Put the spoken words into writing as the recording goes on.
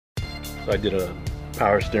So I did a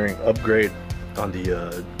power steering upgrade on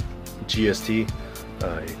the GST,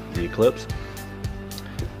 the Eclipse.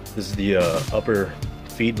 This is the upper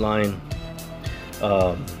feed line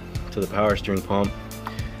to the power steering pump.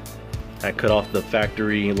 I cut off the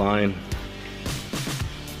factory line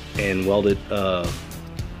and welded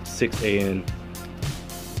 6 AN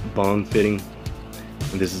bung fitting.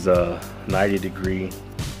 And this is a 90-degree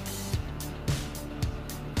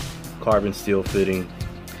carbon steel fitting,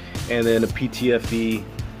 and then a ptfe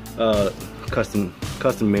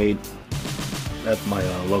custom made at my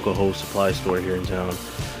local hose supply store here in town.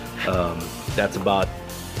 That's about,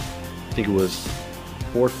 I think it was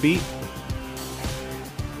 4 feet.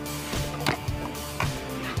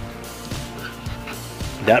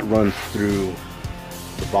 That runs through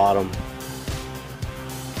the bottom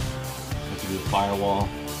through the firewall,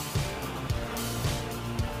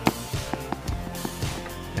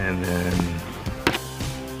 and then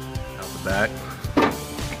out the back.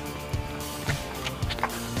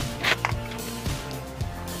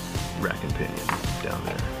 Rack and pinion down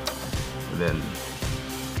there, and then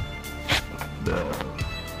the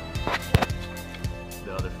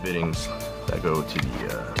other fittings that go to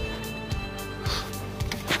the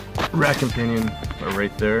rack and pinion are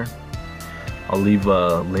right there. I'll leave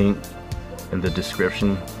a link in the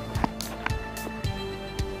description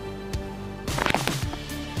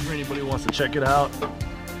for anybody who wants to check it out.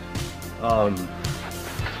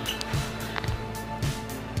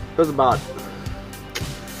 It was about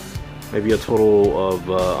maybe a total of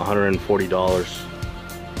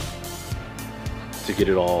 $140 to get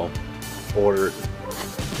it all ordered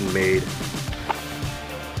and made.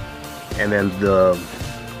 And then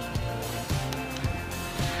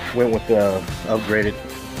went with the upgraded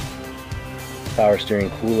power steering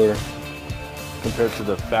cooler compared to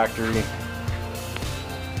the factory.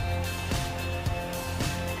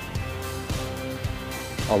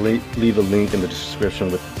 I'll leave a link in the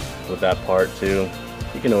description with that part too.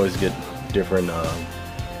 You can always get different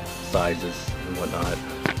sizes and whatnot.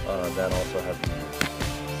 That also has the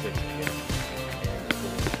 6 AN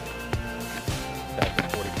and factor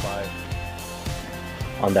 45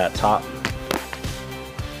 on that top.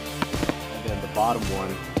 And then the bottom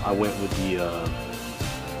one, I went with the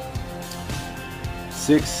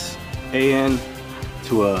 6 AN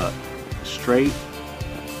to a straight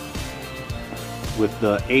with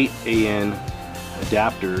the 8 AN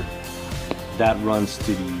adapter that runs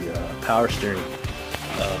to the power steering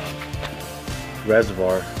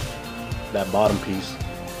reservoir, that bottom piece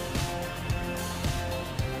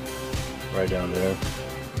right down there.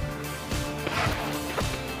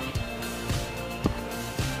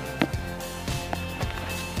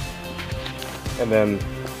 And then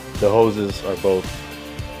the hoses are both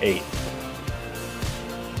 8.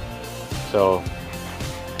 So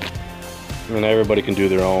I mean, everybody can do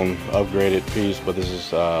their own upgraded piece, but this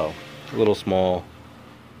is a little small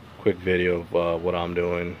quick video of what I'm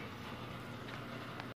doing.